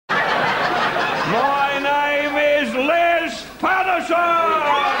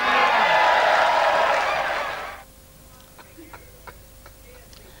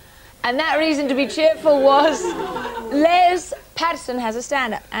And that reason to be cheerful was Les Patterson has a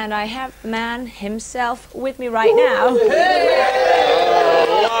stand-up, and I have the man himself with me right now. Oh,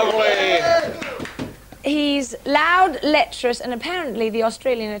 lovely. He's loud, lecherous, and apparently the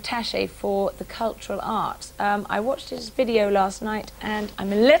Australian attaché for the cultural arts. I watched his video last night, and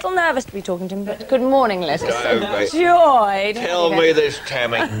I'm a little nervous to be talking to him, but good morning, Les. It's a joy. Tell me this,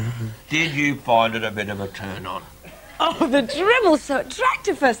 Tammy. Did you find it a bit of a turn-on? Oh, the dribble's so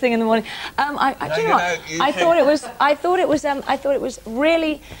attractive first thing in the morning. Do you know what? I thought it was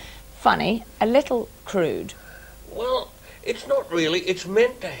really funny, a little crude. Well, it's not really. It's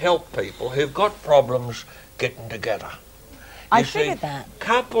meant to help people who've got problems getting together. I figured that.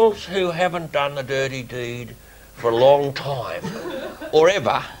 Couples who haven't done the dirty deed for a long time or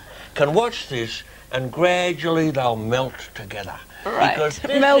ever can watch this and gradually they'll melt together. Right. Because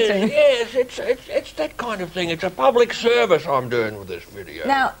melting. It's that kind of thing. It's a public service I'm doing with this video.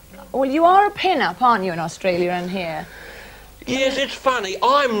 Now, well, you are a pin-up, aren't you, in Australia and here? Yes, it's funny.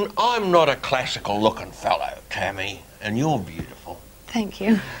 I'm not a classical-looking fellow, Tammy, and you're beautiful. Thank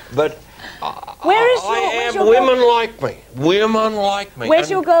you. But where's your women like me. Women like me.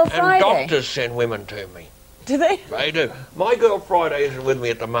 Where's your girl Friday? And doctors send women to me. Do they? They do. My girl Friday isn't with me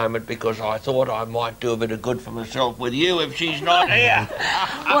at the moment because I thought I might do a bit of good for myself with you if she's not here.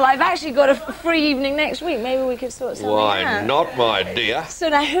 Well, I've actually got a free evening next week. Maybe we could sort something out. Why not, my dear? So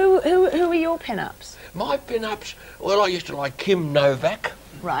now, who are your pin-ups? My pin-ups, well, I used to like Kim Novak.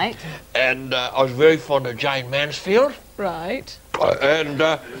 Right. And I was very fond of Jane Mansfield. Right. And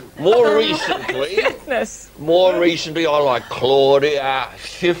more recently, I like Claudia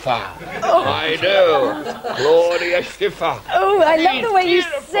Schiffer. Oh. I do. Claudia Schiffer. Oh, I love the way you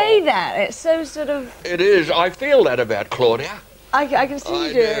say that. It's so sort of... It is. I feel that about Claudia. I can see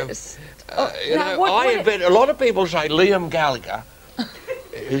you do it. A lot of people say Liam Gallagher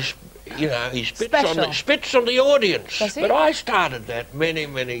is... You know, he spits on the audience. But I started that many,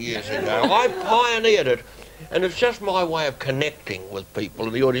 many years ago. I pioneered it. And it's just my way of connecting with people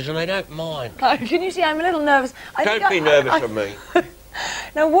in the audience, and they don't mind. Can you see, I'm a little nervous. Don't be nervous of me.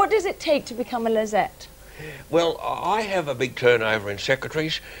 Now, what does it take to become a Lisette? Well, I have a big turnover in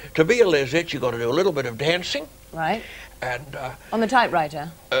secretaries. To be a Lisette, you've got to do a little bit of dancing. Right. And on the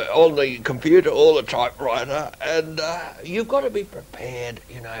typewriter? On the computer or the typewriter. And you've got to be prepared,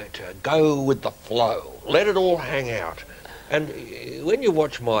 you know, to go with the flow. Let it all hang out. And when you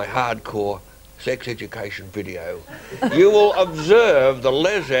watch my hardcore sex education video, you will observe the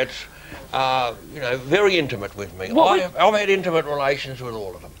Lisettes are, you know, very intimate with me. I've had intimate relations with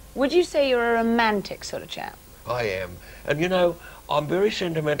all of them. Would you say you're a romantic sort of chap? I am. And, you know, I'm very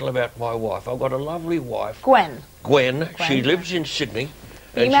sentimental about my wife. I've got a lovely wife. Gwen. She lives in Sydney.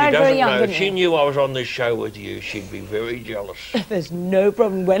 You married very young, didn't you? If she knew I was on this show with you, she'd be very jealous. There's no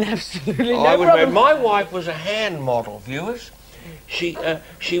problem, Gwen, absolutely no problem. My wife was a hand model, viewers. She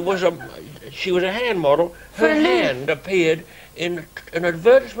was a hand model. Her hand appeared in an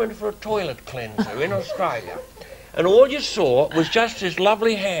advertisement for a toilet cleanser in Australia. And all you saw was just this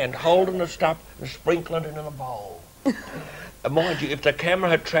lovely hand holding the stuff and sprinkling it in a bowl. Mind you, if the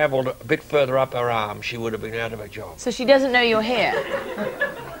camera had travelled a bit further up her arm, she would have been out of her job. So she doesn't know you're here?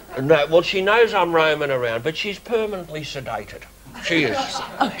 No, well, she knows I'm roaming around, but she's permanently sedated. She is.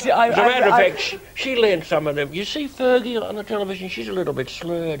 As a matter of fact, she lent some of them. You see Fergie on the television? She's a little bit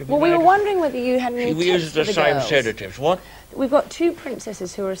slurred. Well, we were wondering whether you had any tips She uses the same girls. sedatives. What? We've got two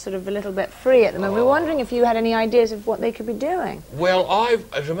princesses who are sort of a little bit free at the moment. We were wondering if you had any ideas of what they could be doing. Well,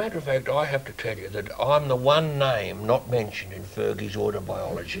 as a matter of fact, I have to tell you that I'm the one name not mentioned in Fergie's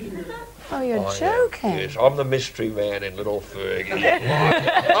autobiography. Oh, you're joking. Yes, I'm the mystery man in Little Fergie.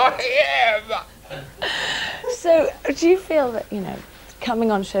 I am. So, do you feel that, you know,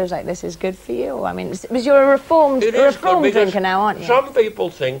 coming on shows like this is good for you? I mean, because you're a reformed drinker now, aren't you? Some people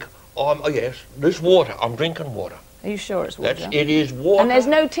think this water, I'm drinking water. Are you sure it's water? It is water. And there's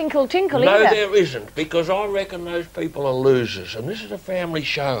no tinkle either? No, there isn't, because I reckon those people are losers, and this is a family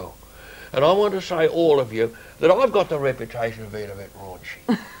show. And I want to say, all of you, that I've got the reputation of being a bit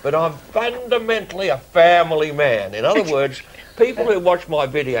raunchy, but I'm fundamentally a family man. In other words, people who watch my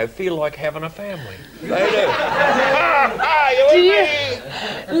video feel like having a family. They do.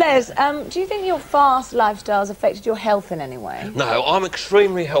 Les, do you think your fast lifestyle's affected your health in any way? No, I'm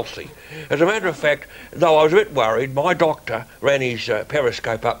extremely healthy. As a matter of fact, though I was a bit worried, my doctor ran his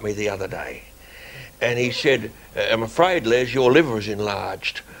periscope up me the other day. And he said, I'm afraid, Les, your liver is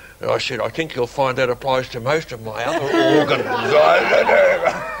enlarged. And I said, I think you'll find that applies to most of my other organs.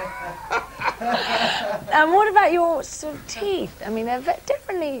 And what about your sort of teeth? I mean, they're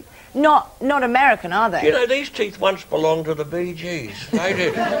differently not American, are they? You know, these teeth once belonged to the Bee Gees. They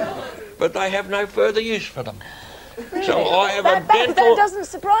did. But they have no further use for them. Really? So I have that doesn't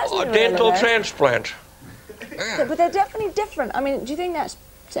surprise me. a dental transplant. Yeah. But they're definitely different. I mean, do you think that's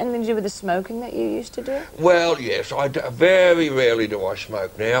anything to do with the smoking that you used to do? Well, yes. Very rarely do I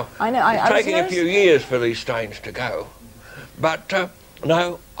smoke now. I know. It's taking a few years for these stains to go. But,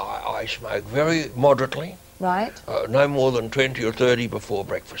 no, I smoke very moderately. Right. No more than 20 or 30 before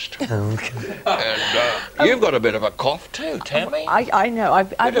breakfast. Okay. And you've got a bit of a cough too, Tammy. I know.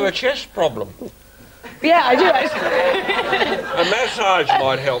 Bit of a chest problem. Yeah, I do actually. A massage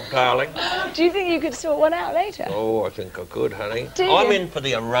might help, darling. Do you think you could sort one out later? Oh, I think I could, honey. Do you? I'm in for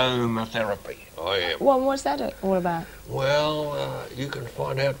the aromatherapy. I am. Well, what's that all about? Well, you can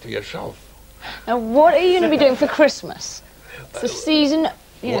find out for yourself. Now, what are you going to be doing for Christmas? It's the season,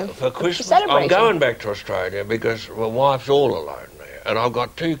 you know, for Christmas, celebrating. I'm going back to Australia because my wife's all alone there, and I've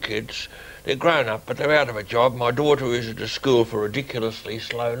got 2 kids. They're grown up, but they're out of a job. My daughter is at a school for ridiculously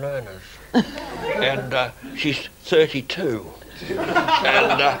slow learners. And she's 32.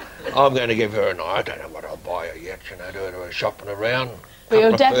 And I'm going to give her I don't know what I'll buy her yet, you know, do her shopping around. But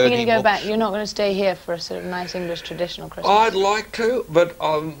you're definitely going to go back. You're not going to stay here for a sort of nice English traditional Christmas. I'd like to, but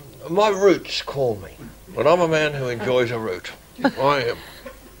my roots call me. And I'm a man who enjoys a root. I am.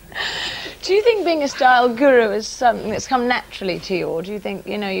 Do you think being a style guru is something that's come naturally to you, or do you think,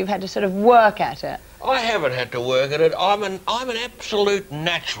 you know, you've had to sort of work at it? I haven't had to work at it. I'm an absolute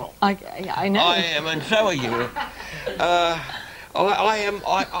natural. I know. I am, and so are you.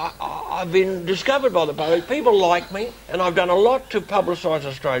 I've been discovered by the public. People like me, and I've done a lot to publicise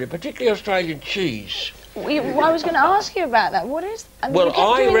Australia, particularly Australian cheese. I was going to ask you about that. What is... Well,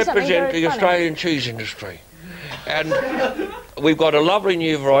 I represent the Australian cheese industry. And we've got a lovely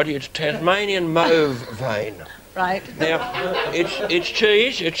new variety. It's Tasmanian mauve vein. Right. Now, it's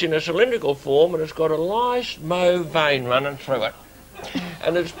cheese. It's in a cylindrical form, and it's got a nice mauve vein running through it.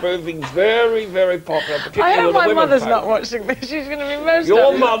 And it's proving very, very popular, particularly I hope with the my women mother's folk. not watching this. She's going to be most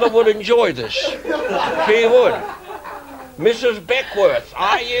Your upset. mother would enjoy this. She would. Mrs. Beckwith,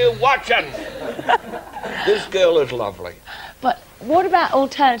 are you watching? This girl is lovely. But what about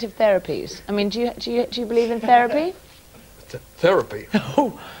alternative therapies? I mean, do you believe in therapy? Therapy?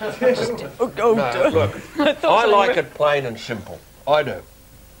 No, Look, I like it plain and simple. I do.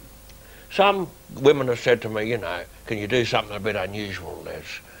 Some women have said to me, you know, can you do something a bit unusual,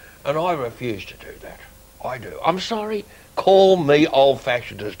 Les? And I refuse to do that. I do. I'm sorry. Call me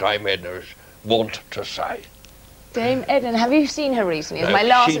old-fashioned, as Dame Edna's wont to say. Dame Edna, have you seen her recently? It's my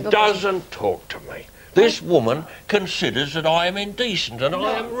last she doesn't talk to me. This woman considers that I am indecent and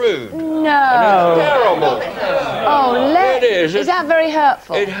I am rude. No. And it's terrible. Oh, It is. Is that very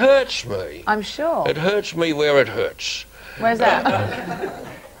hurtful? It hurts me. I'm sure. It hurts me where it hurts. Where's that?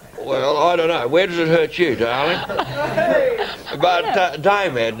 Well, I don't know. Where does it hurt you, darling? But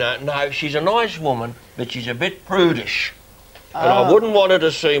Dame Edna, no, she's a nice woman, but she's a bit prudish. And I wouldn't want her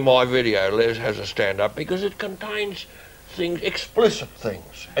to see my video, Les has a stand-up, because it contains things, explicit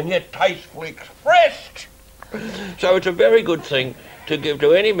things, and yet tastefully expressed. So it's a very good thing to give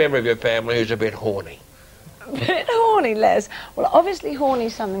to any member of your family who's a bit horny. A bit horny, Les. Well, obviously horny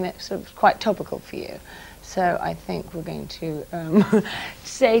is something that's sort of quite topical for you. So I think we're going to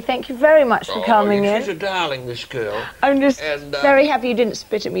say thank you very much for coming in. She's a darling, this girl. I'm just very happy you didn't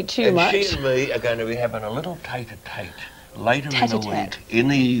spit at me too much. And she and me are going to be having a little tete-a-tete later in the week, in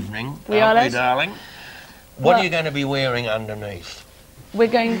the evening. Aren't we, darling? What are you going to be wearing underneath? We're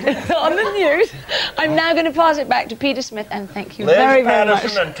going to, on the news. I'm now going to pass it back to Peter Smith, and thank you very, very much.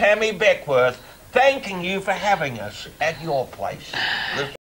 Les Patterson and Tammy Beckwith, thanking you for having us at your place.